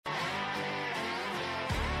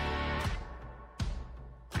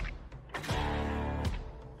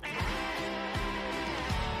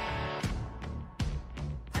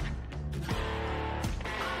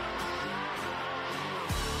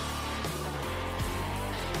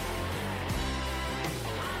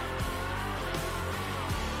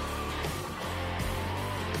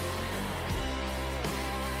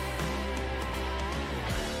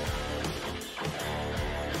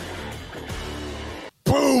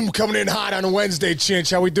Boom, coming in hot on a Wednesday,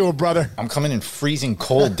 Chinch. How we doing, brother? I'm coming in freezing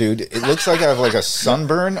cold, dude. It looks like I have like a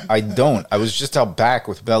sunburn. I don't. I was just out back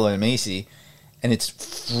with Bella and Macy, and it's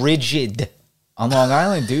frigid on Long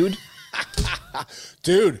Island, dude.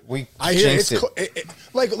 Dude, I hear it's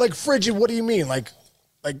like frigid. What do you mean? Like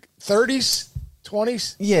 30s,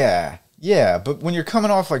 20s? Yeah. But when you're coming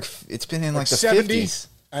off it's been in like the 70? 50s.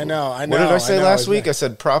 I know. What did I say last week? I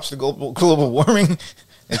said props to global warming.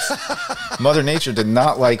 Mother Nature did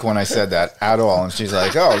not like when I said that at all, and she's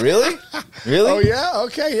like, "Oh, really? Really? Oh yeah,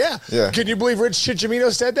 okay, yeah. Can you believe Rich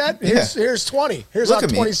Chichimino said that? Here's 20. Here's on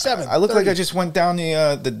 27. I look 30. Like I just went down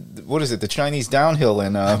the Chinese downhill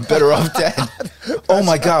and Better Off Dead. Oh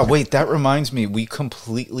my God! Wait, that reminds me. We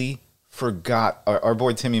completely forgot. Our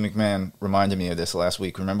boy Timmy McMahon reminded me of this last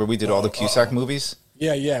week. Remember we did all the Cusack movies?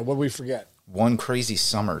 Yeah. What did we forget? One Crazy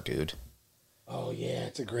Summer, dude. Oh, yeah,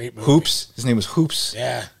 it's a great movie. Hoops. His name was Hoops.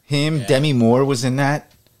 Yeah. Him, Demi Moore was in that.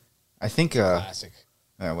 I think... Classic.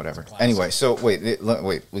 Whatever. Anyway, so wait,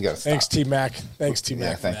 we got to stop. Thanks, T-Mac.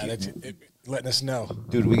 Yeah, thank you. Letting us know.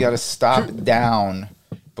 Dude, we got to stop down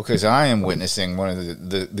because I am witnessing one of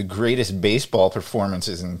the greatest baseball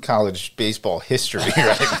performances in college baseball history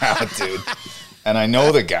right now, dude. And I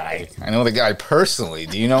know the guy. I know the guy personally.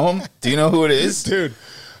 Do you know him? Do you know who it is? Dude.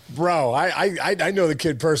 Bro, I know the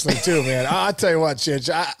kid personally too, man. I'll tell you what, Chich.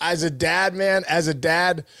 As a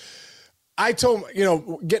dad, I told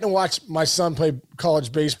him, getting to watch my son play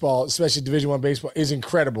college baseball, especially Division I baseball, is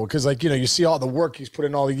incredible because, you see all the work he's put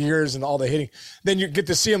in all the years and all the hitting. Then you get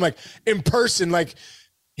to see him in person,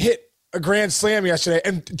 hit a grand slam yesterday.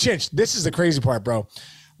 And Chinch, this is the crazy part, bro.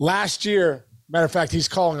 Last year, matter of fact, he's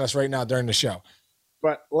calling us right now during the show.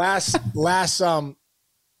 But last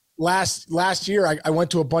year, I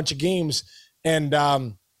went to a bunch of games, and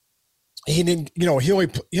he didn't. He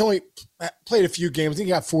only played a few games. I think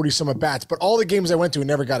he got 40-some at bats, but all the games I went to, he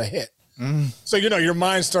never got a hit. So your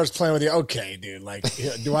mind starts playing with you. Okay, dude,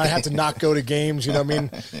 do I have to not go to games? You know what I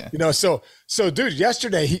mean? Yeah. So dude,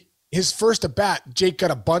 yesterday his first at bat, Jake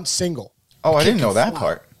got a bunt single. Oh, I didn't know that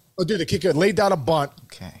part. Oh, dude, the kicker laid down a bunt.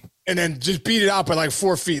 Okay. And then just beat it out by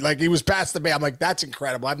 4 feet. He was past the bat. I'm like, that's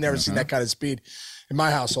incredible. I've never seen that kind of speed in my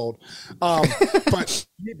household. But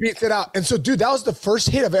he beat it out. And so, dude, that was the first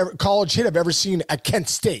college hit I've ever seen at Kent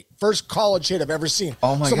State. First college hit I've ever seen.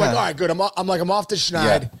 Oh my God. So I'm like, all right, good. I'm off the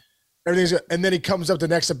schneid. Yeah. Everything's good. And then he comes up the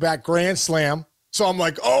next at bat, grand slam. So I'm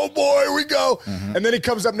like, oh boy, here we go. Mm-hmm. And then he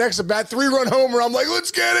comes up next at bat, 3-run homer. I'm like,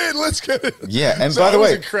 let's get it. Yeah. And by the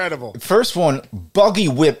way, incredible. First one, buggy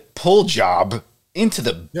whip pull job into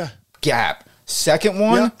the gap. Second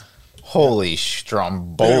one, holy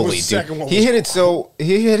stromboli, dude. He hit it so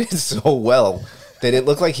well that it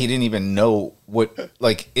looked like he didn't even know what.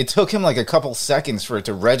 It took him a couple seconds for it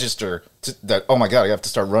to register that. Oh my God, I have to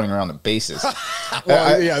start running around the bases.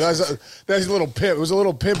 That's a little pimp. It was a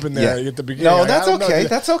little pimp in there at the beginning. No, that's okay.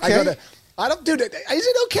 That's okay. I don't do that. Is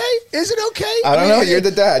it okay? Is it okay? I don't know. You're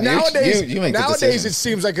the dad. Nowadays, you make the nowadays decision. It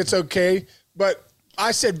seems like it's okay, but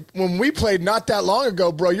I said when we played not that long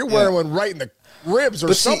ago, bro, you're wearing one right in the ribs,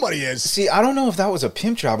 or somebody is. See, I don't know if that was a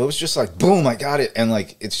pimp job. It was just boom, I got it, and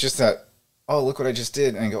it's just that. Oh, look what I just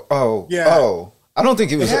did, and I go, oh. I don't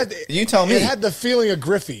think it was. You tell me. It had the feeling of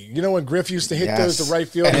Griffey. You know when Griffey used to hit those to right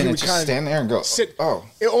field, and he would just stand there and go, oh.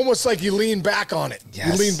 It almost like you lean back on it. Yes.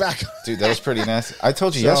 You lean back. Dude, that was pretty nasty. I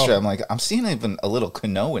told you yesterday. I'm seeing even a little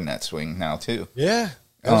Cano in that swing now too. Yeah.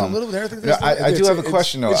 There's a little there. I do have a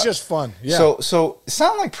question though. It's just fun. Yeah. So it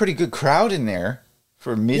sounded like pretty good crowd in there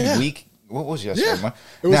for midweek. What was yesterday? Yeah.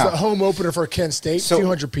 It was a home opener for Kent State,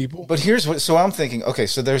 200 people. But here's what, so I'm thinking, okay,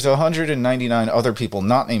 so there's 199 other people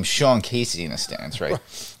not named Sean Casey in the stands, right?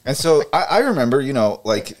 And so I remember,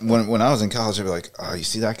 when I was in college, I'd be like, oh, you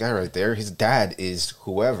see that guy right there? His dad is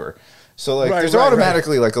whoever. So there's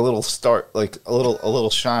automatically a little start, a little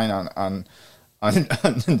shine on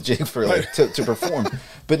Jake for to perform.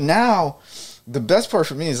 But now the best part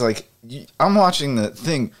for me is I'm watching the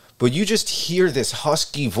thing, but you just hear this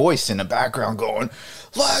husky voice in the background going,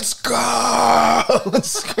 "Let's go!"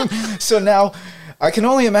 So now I can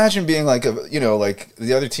only imagine being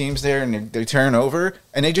the other teams there, and they turn over,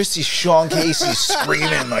 and they just see Sean Casey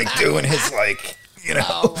screaming, doing his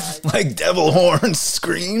devil horn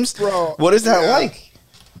screams. Bro, what is that like?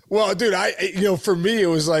 Well, dude, for me, it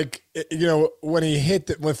was when he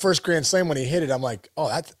hit when first grand slam, when he hit it, I'm like, oh,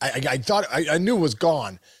 that's, I thought, I knew it was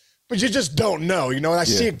gone. But you just don't know, and I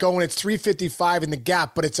see it going. It's 355 in the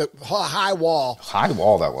gap, but it's a high wall. High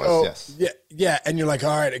wall that was, yes. Yeah, and you're like,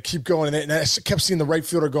 all right, I keep going. And I kept seeing the right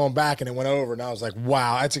fielder going back, and it went over, and I was like,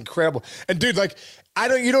 wow, that's incredible. And dude,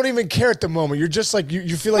 you don't even care at the moment. You're just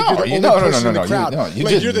you feel like you're the only person in the crowd.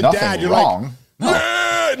 You're the dad. You're wrong.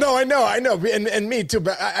 No, No, I know, and me too.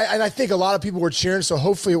 But I think a lot of people were cheering, so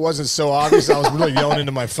hopefully it wasn't so obvious. I was really yelling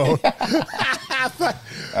into my phone. But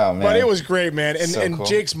it was great, man. And cool.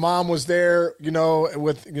 Jake's mom was there,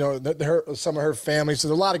 with some of her family.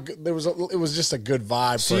 So it was just a good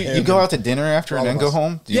vibe. So you go out to dinner after and then go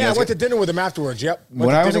home? I went to dinner with him afterwards. Yep.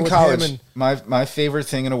 When I was in college, my favorite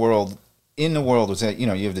thing in the world was that you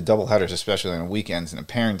have the double headers, especially on weekends, and the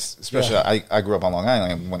parents, especially. I grew up on Long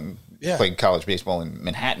Island when played college baseball in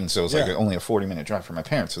Manhattan, so it was like only a 40-minute drive for my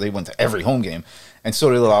parents. So they went to every home game, and so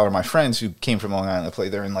did a lot of my friends who came from Long Island to play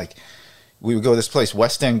there. And like we would go to this place,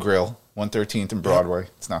 West End Grill, 113th and Broadway.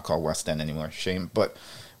 It's not called West End anymore, shame. But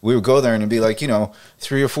we would go there and it'd be like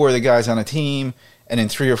 3 or 4 of the guys on a team, and then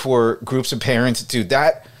 3 or 4 groups of parents. Dude,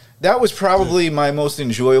 that was probably my most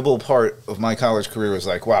enjoyable part of my college career. Was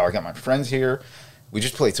like, wow, I got my friends here. We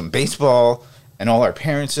just played some baseball, and all our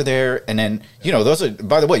parents are there. And then, those are,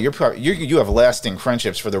 by the way, you have lasting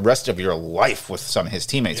friendships for the rest of your life with some of his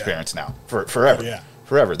teammates' parents now, forever.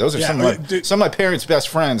 Forever. Those are some of my parents' best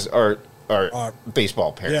friends are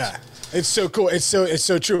baseball parents. Yeah. It's so cool. It's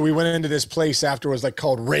so true. We went into this place afterwards, like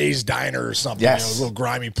called Ray's Diner or something. Yes. A little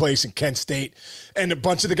grimy place in Kent State, and a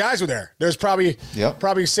bunch of the guys were there. There's probably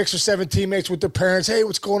 6 or 7 teammates with their parents. Hey,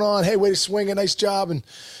 what's going on? Hey, way to swing, a nice job. And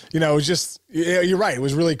it was just, you're right. It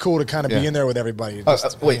was really cool to kind of be in there with everybody.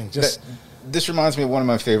 This reminds me of one of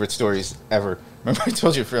my favorite stories ever. Remember I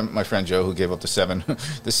told you my friend Joe who gave up the 7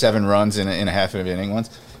 runs in a half of an inning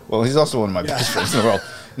once? Well, he's also one of my best friends in the world.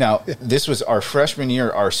 Now, this was our freshman year,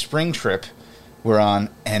 our spring trip we're on,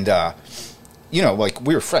 and,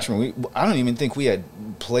 we were freshmen. I don't even think we had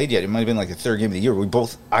played yet. It might have been like the 3rd game of the year.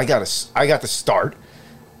 I got the start,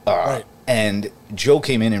 and Joe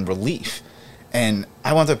came in relief. And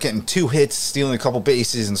I wound up getting 2 hits, stealing a couple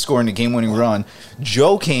bases, and scoring the game-winning run.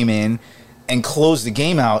 Joe came in and closed the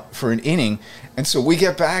game out for an inning. And so we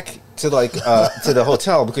get back to to the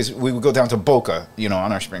hotel because we would go down to Boca,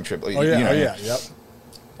 on our spring trip. Yep.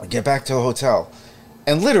 I get back to the hotel,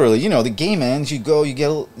 and literally, the game ends.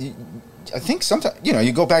 I think sometimes,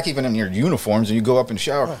 you go back even in your uniforms and you go up and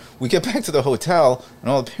shower. Oh. We get back to the hotel and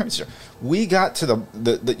all the parents are. We got to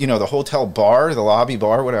the hotel bar, the lobby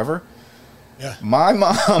bar, whatever. Yeah. My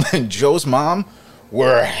mom and Joe's mom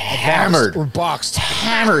were hammered.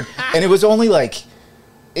 Hammered. And it was only like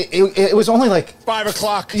it was only like 5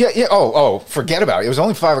 o'clock. Yeah. Oh, forget about it. It was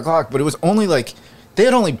only 5 o'clock, but it was only like they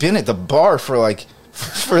had only been at the bar for like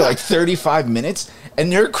 35 minutes, and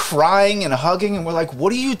they're crying and hugging, and we're like,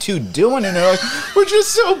 what are you two doing? And they're like, we're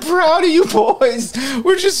just so proud of you boys.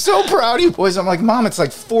 We're just so proud of you boys. I'm like, Mom, it's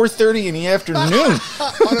like 4:30 in the afternoon.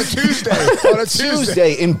 On a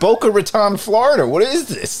Tuesday. In Boca Raton, Florida. What is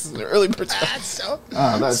this? Early That's so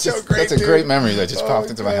great. That's a great memory that just popped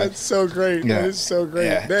into my head. It's so great. Yeah. It's so great.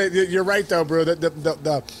 Yeah. You're right, though, bro.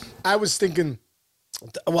 I was thinking,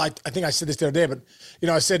 well, I think I said this the other day, but,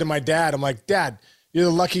 I said to my dad, I'm like, Dad, you're the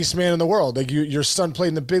luckiest man in the world. Like your son played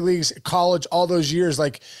in the big leagues, college, all those years.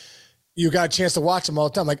 Like you got a chance to watch him all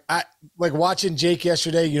the time. Like watching Jake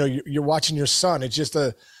yesterday. You're watching your son. It's just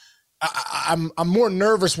I'm more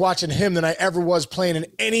nervous watching him than I ever was playing in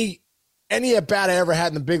any at bat I ever had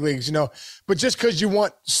in the big leagues. But just because you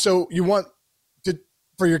want to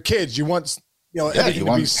for your kids, you want. Everything you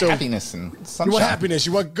want to be so happiness and sunshine. You want happiness.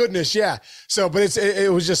 You want goodness. Yeah. So, but it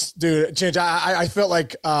was just, dude, change. I felt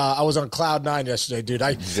like I was on cloud 9 yesterday, dude.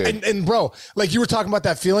 And bro, like you were talking about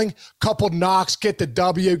that feeling, couple knocks, get the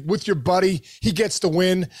W with your buddy. He gets the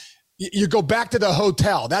win. You go back to the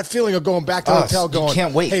hotel. That feeling of going back to the hotel, going,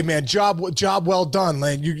 can't wait. Hey man, job well done,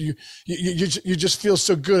 Lane. You just feel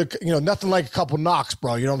so good. Nothing like a couple knocks,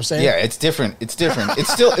 bro. You know what I'm saying? Yeah, it's different. It's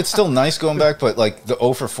still nice going back, but like the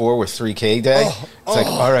 0 for 4 with 3K day, like,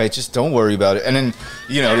 all right, just don't worry about it. And then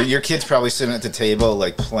your kid's probably sitting at the table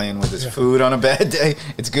like playing with his food on a bad day.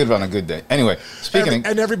 It's good on a good day. Anyway, speaking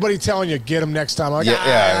and everybody telling you get him next time. I'm like,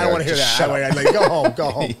 I don't want to hear that. Like, go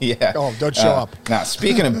home. Yeah, go home. Don't show up. Now,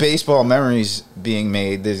 speaking of baseball memories being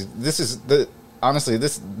made, this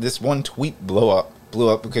one tweet blew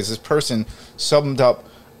up because this person summed up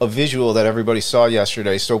a visual that everybody saw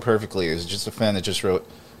yesterday so perfectly. It was just a fan that just wrote,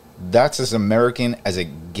 "That's as American as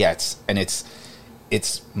it gets," and it's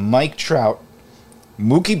Mike Trout,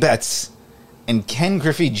 Mookie Betts, and Ken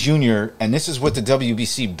Griffey Jr. And this is what the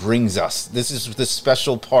WBC brings us. This is the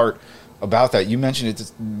special part about that. You mentioned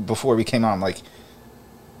it before we came on. Like,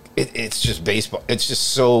 it's just baseball. It's just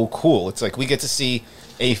so cool. It's like we get to see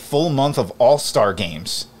a full month of all-star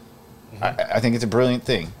games. Mm-hmm. I think it's a brilliant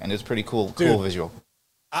thing, and it's pretty cool. Dude, cool visual.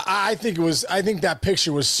 I think that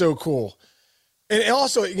picture was so cool, and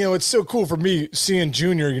also it's so cool for me seeing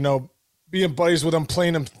Junior. Being buddies with him,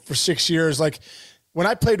 playing him for 6 years. Like when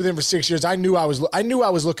I played with him for 6 years, I knew I was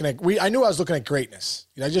looking at greatness.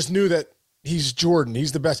 I just knew that he's Jordan.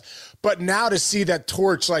 He's the best. But now to see that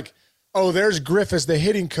torch, like, oh, there's Griff as the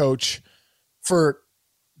hitting coach for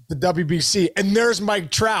the WBC, and there's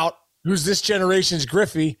Mike Trout, who's this generation's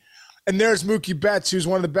Griffey, and there's Mookie Betts, who's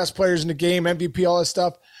one of the best players in the game, MVP, all that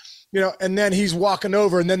stuff. And then he's walking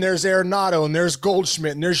over, and then there's Arenado, and there's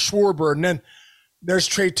Goldschmidt, and there's Schwarber, and then there's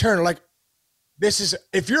Trey Turner. Like,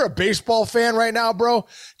 if you're a baseball fan right now, bro,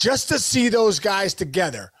 just to see those guys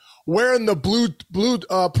together, wearing the blue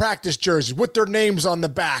practice jerseys with their names on the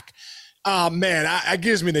back, man, it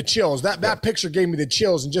gives me the chills. That picture gave me the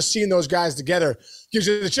chills, and just seeing those guys together gives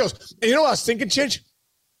you the chills. And you know what I was thinking, Chinch?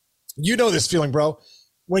 You know this feeling, bro.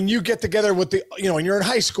 When you get together with when you're in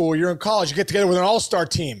high school, you're in college, you get together with an all-star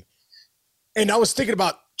team. And I was thinking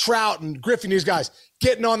about Trout and Griffey and these guys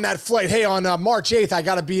getting on that flight. Hey, on March 8th, I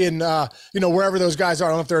got to be in, wherever those guys are. I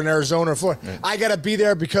don't know if they're in Arizona or Florida. Right. I got to be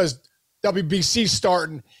there because WBC's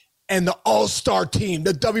starting and the all-star team,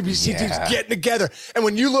 the WBC team's getting together. And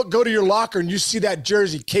when you go to your locker and you see that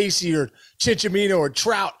jersey, Casey or Chinchimino or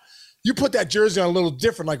Trout, you put that jersey on a little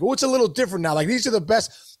different. Like, oh, it's a little different now. Like, these are the best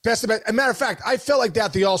of best. As a matter of fact, I felt like that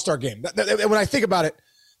at the all-star game. When I think about it,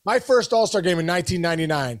 my first all-star game in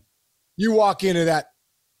 1999, you walk into that,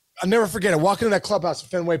 I'll never forget it, walk into that clubhouse at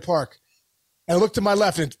Fenway Park, and I looked to my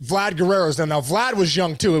left, and Vlad Guerrero's there. Now, Vlad was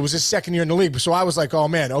young, too. It was his second year in the league. So I was like, oh,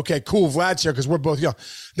 man, okay, cool, Vlad's here because we're both young.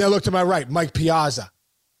 Then I looked to my right, Mike Piazza.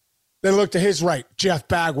 Then I looked to his right, Jeff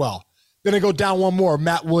Bagwell. Then I go down one more,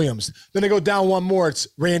 Matt Williams. Then I go down one more, it's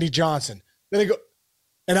Randy Johnson. Then I go,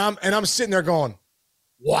 and I'm sitting there going,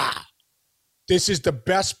 wow, this is the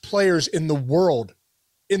best players in the world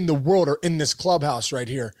are in this clubhouse right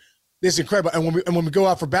here. This is incredible. And when we go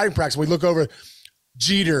out for batting practice, we look over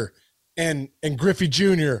Jeter and Griffey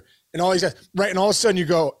Jr. and all these guys, right? And all of a sudden you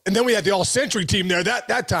go, and then we had the all-century team there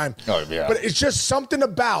that time. Oh, yeah. But it's just something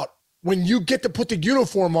about when you get to put the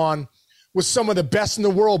uniform on with some of the best in the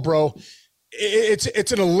world, bro.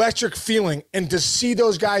 It's an electric feeling. And to see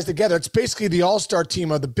those guys together, it's basically the all-star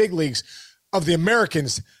team of the big leagues, of the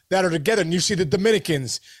Americans that are together. And you see the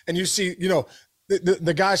Dominicans, and you see,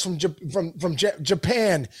 the guys from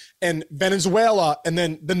Japan and Venezuela and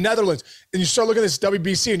then the Netherlands. And you start looking at this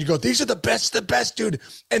WBC and you go, these are the best, dude.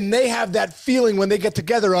 And they have that feeling when they get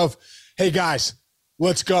together of, hey, guys,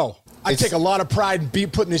 let's go. I take a lot of pride in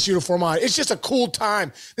putting this uniform on. It's just a cool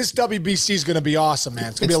time. This WBC is going to be awesome, man.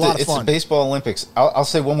 It's going to be a lot of fun. It's the Baseball Olympics. I'll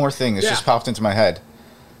say one more thing that's just popped into my head.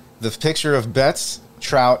 The picture of Betts,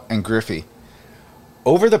 Trout, and Griffey.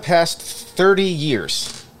 Over the past 30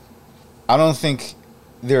 years, I don't think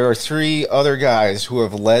there are three other guys who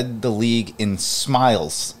have led the league in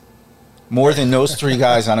smiles more than those three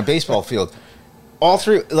guys on a baseball field. All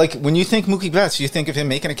three, like when you think Mookie Betts, you think of him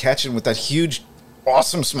making a catch and with that huge,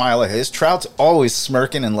 awesome smile of his. Trout's always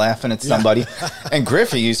smirking and laughing at somebody, and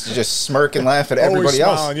Griffey used to just smirk and laugh at everybody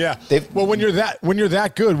smiling, else. Yeah. Well, when you're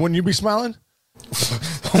that good, wouldn't you be smiling?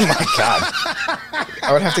 Oh my God!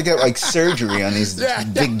 I would have to get like surgery on these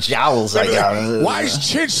big jowls I got. Why is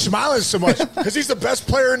Chinch smiling so much? Because he's the best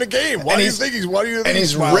player in the game. Why do you think he's? And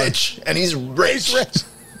he's rich. And he's rich. He's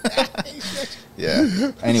rich.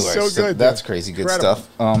 Yeah. Anyway, so that's crazy good stuff.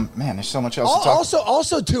 Man, there's so much else to talk.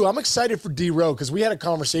 Also, too, I'm excited for D-Row because we had a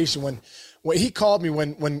conversation when he called me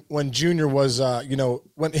when Junior was,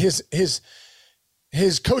 when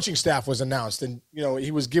his coaching staff was announced, and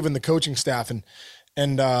he was given the coaching staff,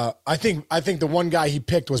 and I think the one guy he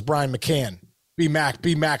picked was Brian McCann,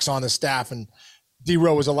 B-Mac's on the staff, and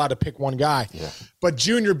D-Row was allowed to pick one guy. Yeah. But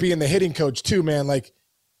Junior being the hitting coach too, man, like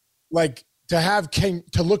to have Ken,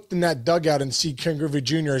 to look in that dugout and see Ken Griffey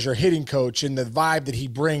Jr. as your hitting coach and the vibe that he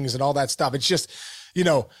brings and all that stuff. It's just,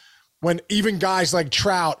 when even guys like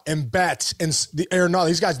Trout and Betts and the Arenado,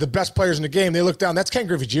 these guys, the best players in the game, they look down. That's Ken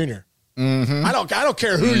Griffey Jr. Mm-hmm. I don't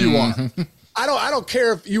care who you are. I don't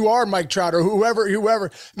care if you are Mike Trout or whoever.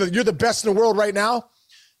 You're the best in the world right now.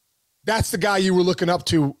 That's the guy you were looking up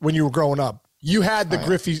to when you were growing up. You had the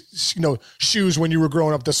Griffey, shoes when you were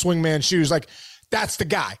growing up, the swingman shoes. Like, that's the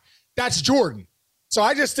guy. That's Jordan. So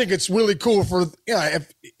I just think it's really cool for,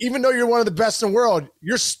 even though you're one of the best in the world,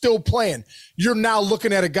 you're still playing. You're now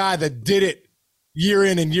looking at a guy that did it year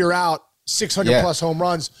in and year out, 600 plus home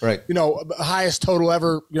runs, right? Highest total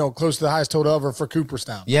ever, close to the highest total ever for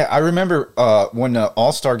Cooperstown. Yeah, I remember when the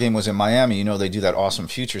All-Star game was in Miami, they do that awesome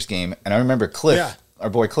Futures game. And I remember Cliff, our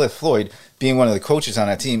boy Cliff Floyd, being one of the coaches on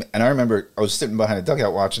that team. And I remember I was sitting behind a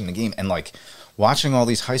dugout watching the game and watching all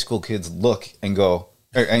these high school kids look and go,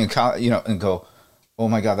 and go, oh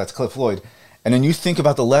my God, that's Cliff Floyd. And then you think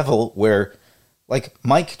about the level where Like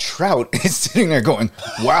Mike Trout is sitting there going,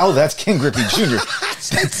 "Wow, that's Ken Griffey Jr."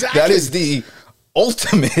 Exactly. That is the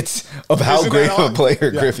ultimate of how Isn't great that of a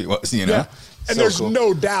player Griffey was. You know, Yeah. And So there's cool.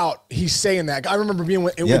 no doubt he's saying that. I remember being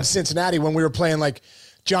in Cincinnati when we were playing, like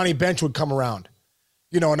Johnny Bench would come around,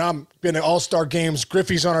 and I'm been in all-star games.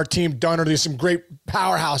 Griffey's on our team, Dunner. There's some great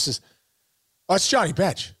powerhouses. Oh, it's Johnny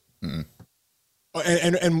Bench. Mm-hmm.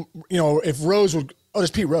 And if Rose would,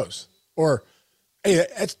 there's Pete Rose. Or,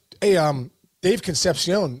 Dave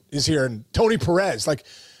Concepcion is here, and Tony Perez. Like,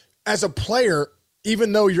 as a player,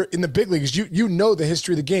 even though you're in the big leagues, you know the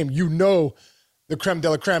history of the game. You know the creme de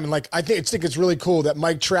la creme. And, like, I think it's really cool that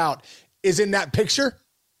Mike Trout is in that picture.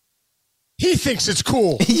 He thinks it's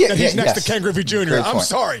cool that he's next to Ken Griffey Jr. I'm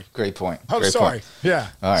sorry. Great point. I'm Great sorry. point. Yeah.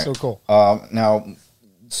 All right. So cool. Now,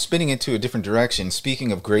 spinning into a different direction,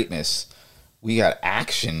 speaking of greatness, we got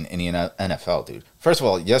action in the NFL, dude. First of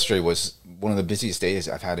all, yesterday was one of the busiest days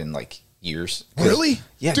I've had in, like, years. Really?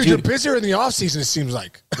 Yeah, dude, you're busier in the offseason, it seems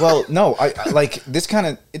like. Well, no, I like this kind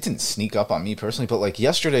of, it didn't sneak up on me personally, but like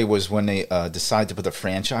yesterday was when they decided to put the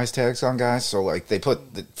franchise tags on guys. So like they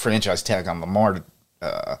put the franchise tag on Lamar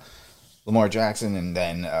Jackson, and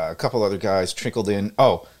then a couple other guys trickled in.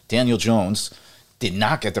 Oh, Daniel Jones did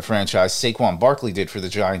not get the franchise. Saquon Barkley did for the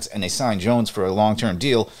Giants, and they signed Jones for a long-term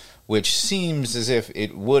deal, which seems as if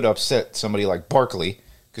it would upset somebody like Barkley,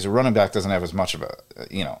 because a running back doesn't have as much of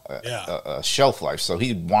a shelf life. So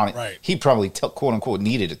he probably quote unquote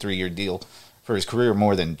needed a 3-year deal for his career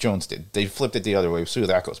more than Jones did. They flipped it the other way. We'll see where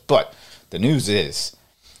that goes. But the news is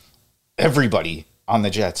everybody on the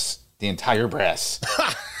Jets, the entire brass,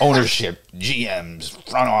 ownership, GMs,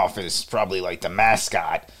 front office, probably like the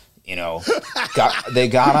mascot, they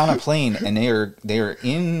got on a plane, and they are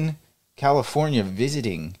in California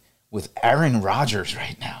visiting with Aaron Rodgers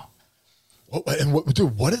right now.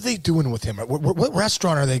 Dude, what are they doing with him? What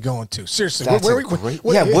restaurant are they going to? Seriously, where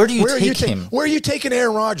do you take him? Where are you taking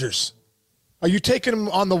Aaron Rodgers? Are you taking him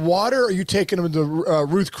on the water? Are you taking him to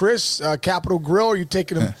Ruth Chris Capitol Grill? Are you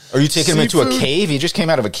taking him? Are you taking him into a cave? He just came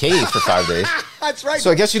out of a cave for 5 days. That's right.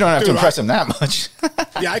 So I guess you don't have to impress him that much.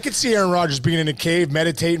 Yeah, I could see Aaron Rodgers being in a cave,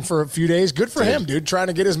 meditating for a few days. Good for him, dude. Trying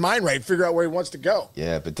to get his mind right, figure out where he wants to go.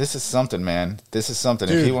 Yeah, but this is something, man. This is something.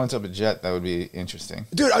 Dude. If he wants up a jet, that would be interesting.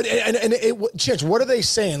 Dude, Chich, what are they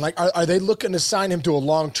saying? Like, are they looking to sign him to a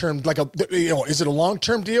long-term, like is it a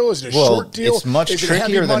long-term deal? Is it a short deal? It's much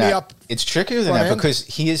trickier than that. It's trickier than that because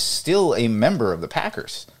he is still a member of the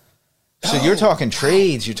Packers. So you're talking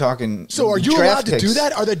trades, you're talking. So are you allowed to picks. do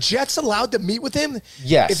that? Are the Jets allowed to meet with him?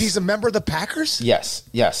 Yes. If he's a member of the Packers? Yes,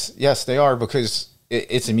 they are, because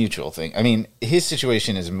it's a mutual thing. I mean, his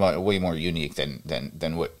situation is way more unique than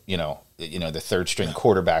what the third string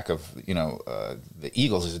quarterback of the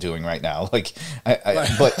Eagles is doing right now. Like,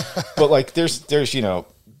 but like there's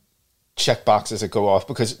check boxes that go off,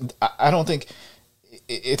 because I don't think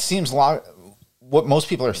it seems a lot. What most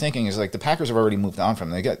people are thinking is like the Packers have already moved on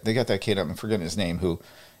from him. They got that kid, I'm forgetting his name, who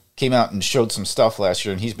came out and showed some stuff last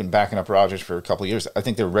year, and he's been backing up Rodgers for a couple of years. I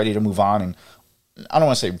think they're ready to move on, and I don't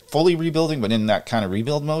want to say fully rebuilding, but in that kind of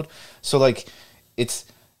rebuild mode. So like it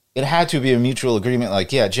had to be a mutual agreement.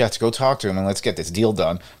 Like, yeah, Jets, go talk to him and let's get this deal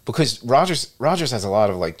done, because Rodgers has a lot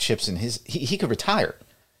of like chips in his. He could retire.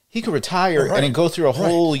 He could retire and then go through a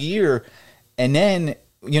whole year, and then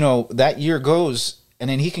that year goes. And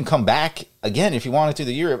then he can come back again if he wanted to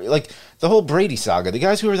the year. Like the whole Brady saga, the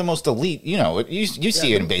guys who are the most elite, you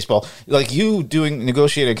see it in baseball. Like you doing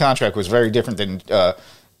negotiated contract was very different than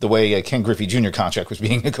the way a Ken Griffey Jr. contract was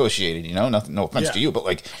being negotiated. No offense to you, but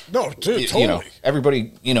like no, dude, totally.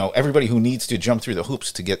 Everybody who needs to jump through the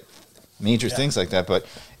hoops to get major things like that. But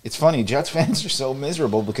it's funny, Jets fans are so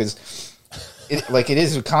miserable because it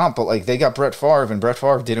is a comp, but like they got Brett Favre, and Brett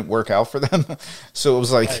Favre didn't work out for them, so it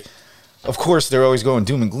was like. Right. Of course, they're always going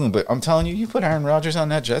doom and gloom, but I'm telling you, you put Aaron Rodgers on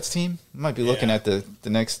that Jets team, you might be looking at the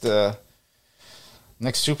next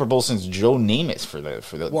Super Bowl since Joe Namath for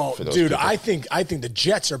those dude, people. I think the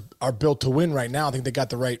Jets are built to win right now. I think they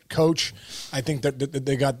got the right coach. I think that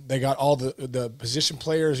they got all the position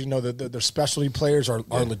players. Their specialty players are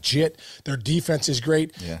legit. Their defense is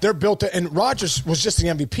great. Yeah. They're built to, and Rodgers was just the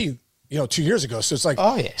MVP. 2 years ago. So it's like,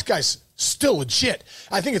 this guy's still legit.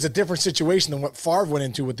 I think it's a different situation than what Favre went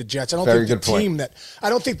into with the Jets. I don't think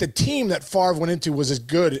the team that Favre went into was as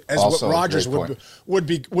good as what Rodgers would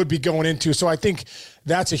be going into. So I think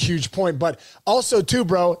that's a huge point. But also too,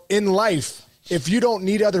 bro, in life, if you don't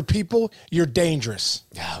need other people, you're dangerous.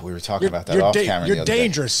 Yeah, we were talking about that off camera. You're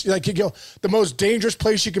dangerous. Like the most dangerous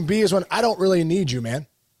place you can be is when I don't really need you, man.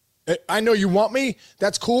 I know you want me.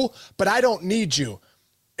 That's cool, but I don't need you.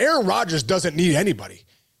 Aaron Rodgers doesn't need anybody.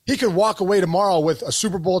 He could walk away tomorrow with a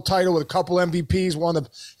Super Bowl title, with a couple MVPs.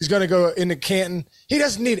 He's going to go into Canton. He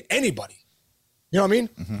doesn't need anybody. You know what I mean?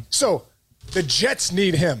 Mm-hmm. So the Jets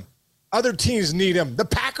need him. Other teams need him. The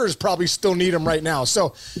Packers probably still need him right now.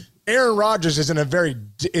 So Aaron Rodgers is a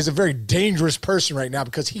very dangerous person right now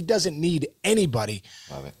because he doesn't need anybody.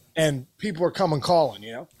 Love it. And people are coming calling,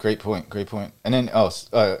 you know? Great point. And then,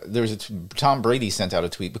 there was Tom Brady sent out a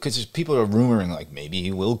tweet because people are rumoring, like, maybe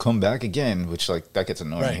he will come back again, which, like, that gets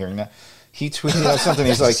annoying hearing that. He tweeted out something.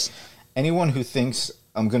 He's like, anyone who thinks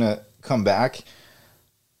I'm going to come back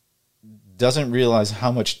doesn't realize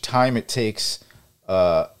how much time it takes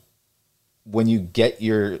when you get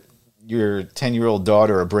your 10-year-old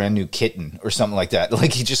daughter a brand new kitten or something like that.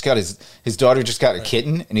 Like, he just got his daughter just got a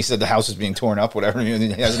kitten, and he said the house is being torn up, whatever. And he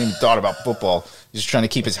hasn't even thought about football. He's just trying to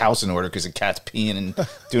keep his house in order because the cat's peeing and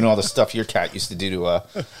doing all the stuff your cat used to do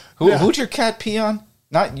to who'd your cat pee on?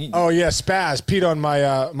 Not you. Oh yeah, Spaz peed on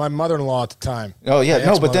my my mother-in-law at the time. Oh yeah,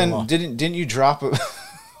 no, but then didn't you drop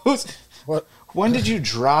what? When did you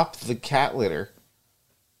drop the cat litter?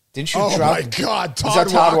 Didn't you drop? Oh my God,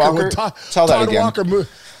 Todd Walker. Tell that again.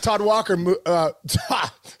 Todd Walker,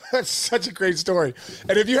 that's such a great story.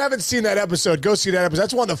 And if you haven't seen that episode, go see that episode.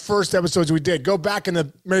 That's one of the first episodes we did. Go back in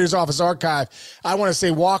the Mayor's Office archive. I want to say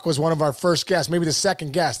Walk was one of our first guests, maybe the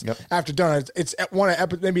second guest after done. It's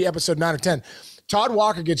maybe episode 9 or 10. Todd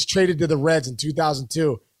Walker gets traded to the Reds in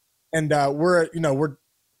 2002, and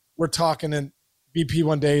we're talking in BP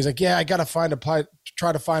one day. He's like, "Yeah, I got to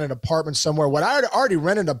try to find an apartment somewhere." What I had already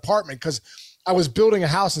rented an apartment because I was building a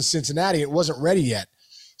house in Cincinnati. It wasn't ready yet.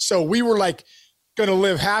 So we were like going to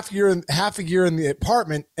live half a year in the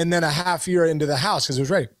apartment and then a half year into the house because it was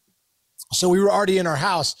ready. So we were already in our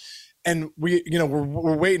house, and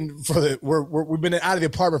we're waiting for we've been out of the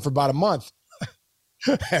apartment for about a month,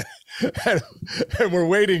 and we're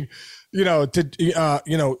waiting,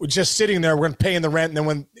 just sitting there. We're paying the rent, and then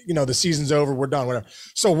when the season's over, we're done. Whatever.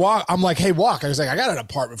 So I'm like, "Hey, Walk." I was like, "I got an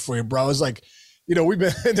apartment for you, bro." I was like, we've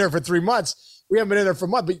been in there for 3 months. We haven't been in there for a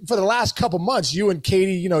month, but for the last couple months, you and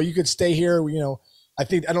Katie, you could stay here. I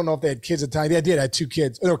don't know if they had kids at the time. They did. I had 2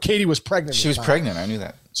 kids. No, Katie was pregnant. She was pregnant. I knew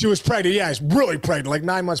that. She was pregnant. Yeah, she's really pregnant, like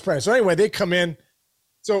 9 months pregnant. So anyway, they come in.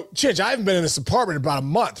 So, Chinch, I haven't been in this apartment in about a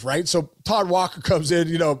month, right? So Todd Walker comes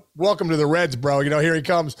in, welcome to the Reds, bro. Here he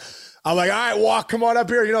comes. I'm like, all right, Walk, come on up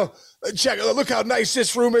here, check. Look how nice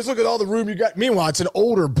this room is. Look at all the room you got. Meanwhile, it's an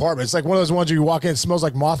older apartment. It's like one of those ones where you walk in, it smells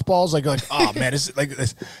like mothballs. Like oh man, it's like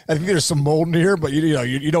this. I think there's some mold in here, but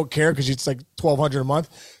you don't care because it's like $1,200 a month.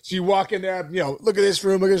 So you walk in there, look at this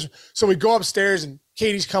room. Look at this. So we go upstairs, and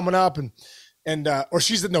Katie's coming up, and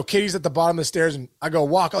Katie's at the bottom of the stairs, and I go,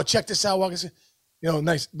 Walk. Oh, check this out, Walk.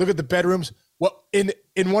 Nice. Look at the bedrooms. Well, in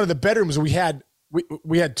one of the bedrooms we had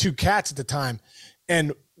 2 cats at the time,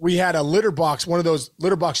 and we had a litter box, one of those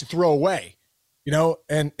litter boxes you throw away,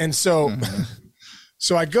 and so,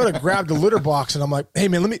 so I go to grab the litter box, and I'm like, "Hey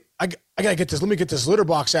man, I gotta get this. Let me get this litter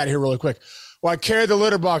box out of here really quick." Well, I carry the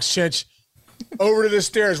litter box, Chinch, over to the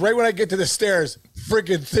stairs. Right when I get to the stairs,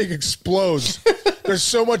 freaking thing explodes. There's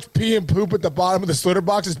so much pee and poop at the bottom of this litter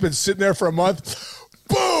box. It's been sitting there for a month.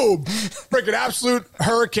 Boom! Freaking absolute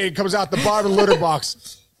hurricane comes out the bottom of the litter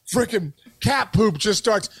box. Freaking cat poop just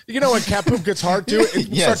starts. When cat poop gets hard too,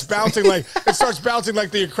 it starts bouncing like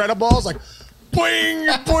the Incredibles, like boing,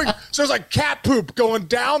 boing. So it's like cat poop going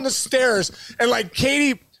down the stairs, and like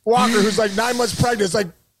Katie Walker, who's like 9 months pregnant, is like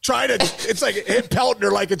trying to. It's like pelting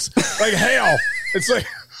her like it's like hail. It's like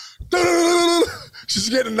she's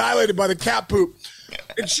getting annihilated by the cat poop.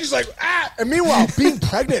 And she's like, ah. And meanwhile, being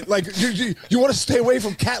pregnant, like you want to stay away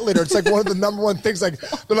from cat litter. It's like one of the number one things. Like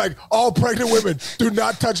they're like, all pregnant women do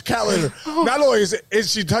not touch cat litter. Not only is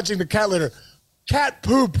she touching the cat litter, cat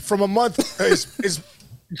poop from a month is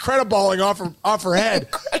incrediballing off her head.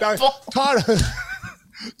 Now,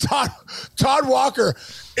 Todd Walker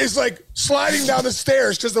is like sliding down the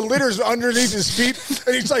stairs because the litter's underneath his feet,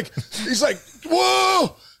 and he's like,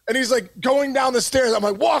 whoa. And he's like going down the stairs. I'm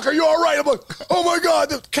like, Walker, are you all right? I'm like, oh my God,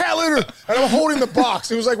 the cat litter. And I'm holding the box.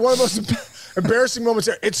 It was like one of the most embarrassing moments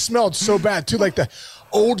there. It smelled so bad too, like the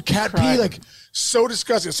old cat pee, like so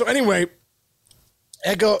disgusting. So anyway,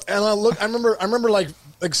 I go and I look. I remember like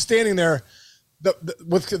standing there,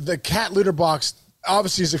 with the cat litter box.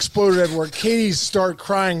 Obviously, it's exploded everywhere. Katie start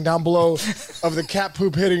crying down below of the cat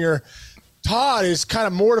poop hitting her. Todd is kind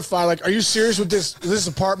of mortified. Like, are you serious with this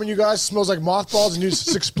apartment, you guys? It smells like mothballs, and you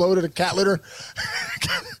just exploded a cat litter.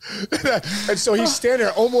 And so he's standing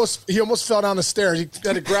there. He almost fell down the stairs. He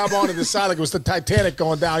had to grab onto the side like it was the Titanic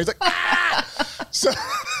going down. He's like, ah! So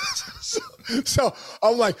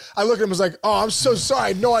I'm like, I look at him. I was like, oh, I'm so sorry. I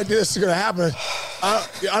had no idea this was going to happen. I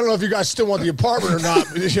don't know if you guys still want the apartment or not.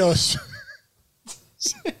 But, you know,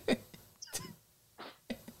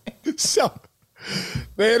 so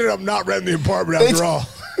they ended up not renting the apartment after all.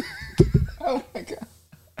 Oh my God.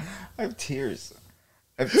 I have tears.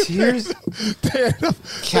 They ended up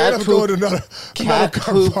going to another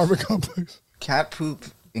apartment complex. Cat poop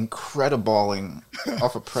incrediballing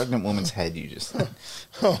off a pregnant woman's head. You just said.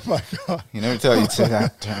 Oh my God. You never thought you'd say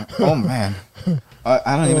that. Oh man.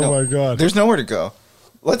 I don't even know. Oh my God. There's nowhere to go.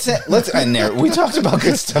 Let's end there. We talked about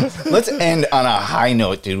good stuff. Let's end on a high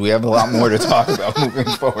note, dude. We have a lot more to talk about moving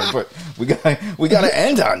forward, but we gotta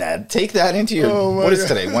end on that. Take that into your what is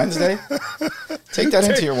today? Wednesday? Take that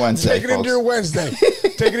into your Wednesday. Take it into your Wednesday.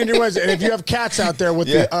 Take it into your Wednesday. And if you have cats out there with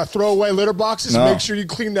the throwaway litter boxes, make sure you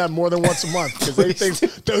clean them more than once a month because they think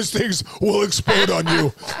those things will explode on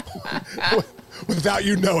you without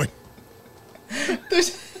you knowing.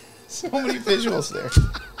 There's so many visuals there.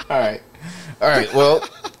 All right. Well,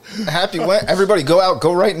 everybody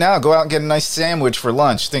go right now. Go out and get a nice sandwich for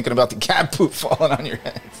lunch. Thinking about the cat poop falling on your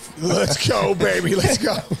head. Let's go, baby. Let's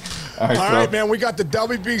go. All right, man. We got the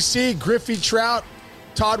WBC. Griffey Trout,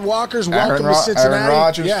 Todd Walker's welcome to Cincinnati. Aaron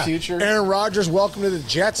Rodgers' future. Aaron Rodgers, welcome to the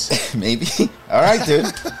Jets. Maybe. All right, dude.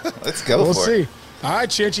 Let's go. We'll see. All right,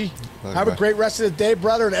 Chinchy. Have a great rest of the day,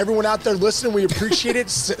 brother, and everyone out there listening. We appreciate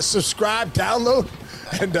it. Subscribe, download,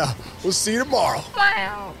 and we'll see you tomorrow.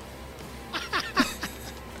 Wow.